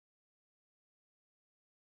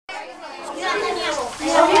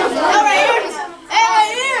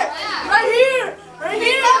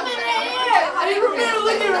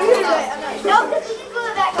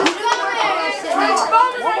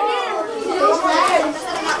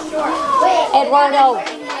Eduardo.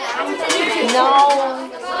 No.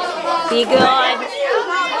 Be good.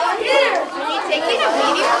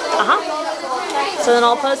 So then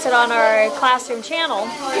I'll post it on our classroom channel,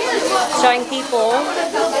 showing people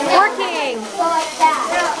working.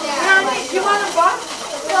 You want a box?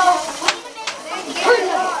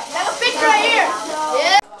 Picture right here.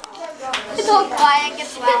 Yeah. It's all quiet.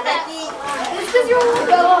 Gets loud. It's because you're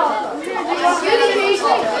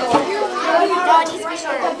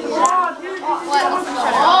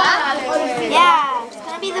yeah, it's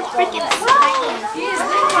gonna be the freaking tiniest.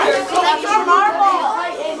 That's our marble.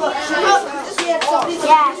 Yeah, so it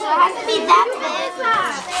has to be that big.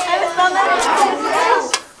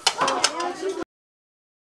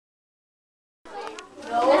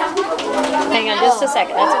 Hang on just a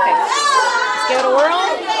second, that's okay. Let's give it a whirl.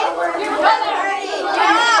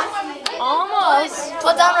 Almost.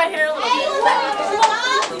 Put down right here a little bit.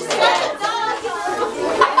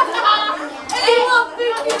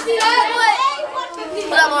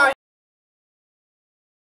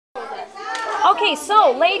 Okay,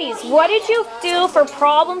 so ladies, what did you do for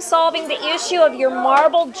problem solving the issue of your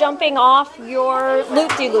marble jumping off your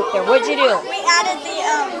loop-de-loop there? What'd you do? We added the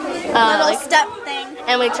little step thing.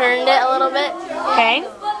 And we turned it a little bit. Okay.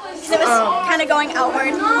 Because it was kind of going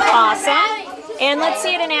outward. Awesome. And let's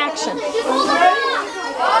see it in action.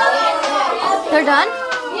 They're done?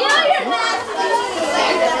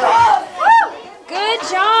 Good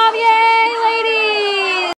job, yay,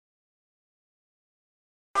 ladies!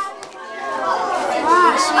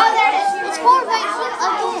 Oh, there it is. It's 4 by 6.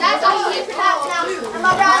 Okay. That's all you need for now.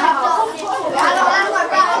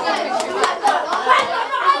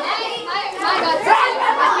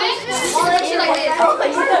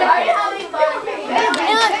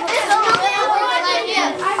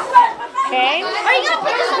 Okay. Are you going to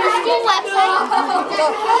put this on the school website?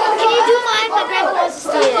 Can you do mine? My grandpa wants to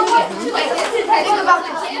see it. Think about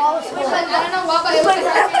the smallest one. I don't know what, but it was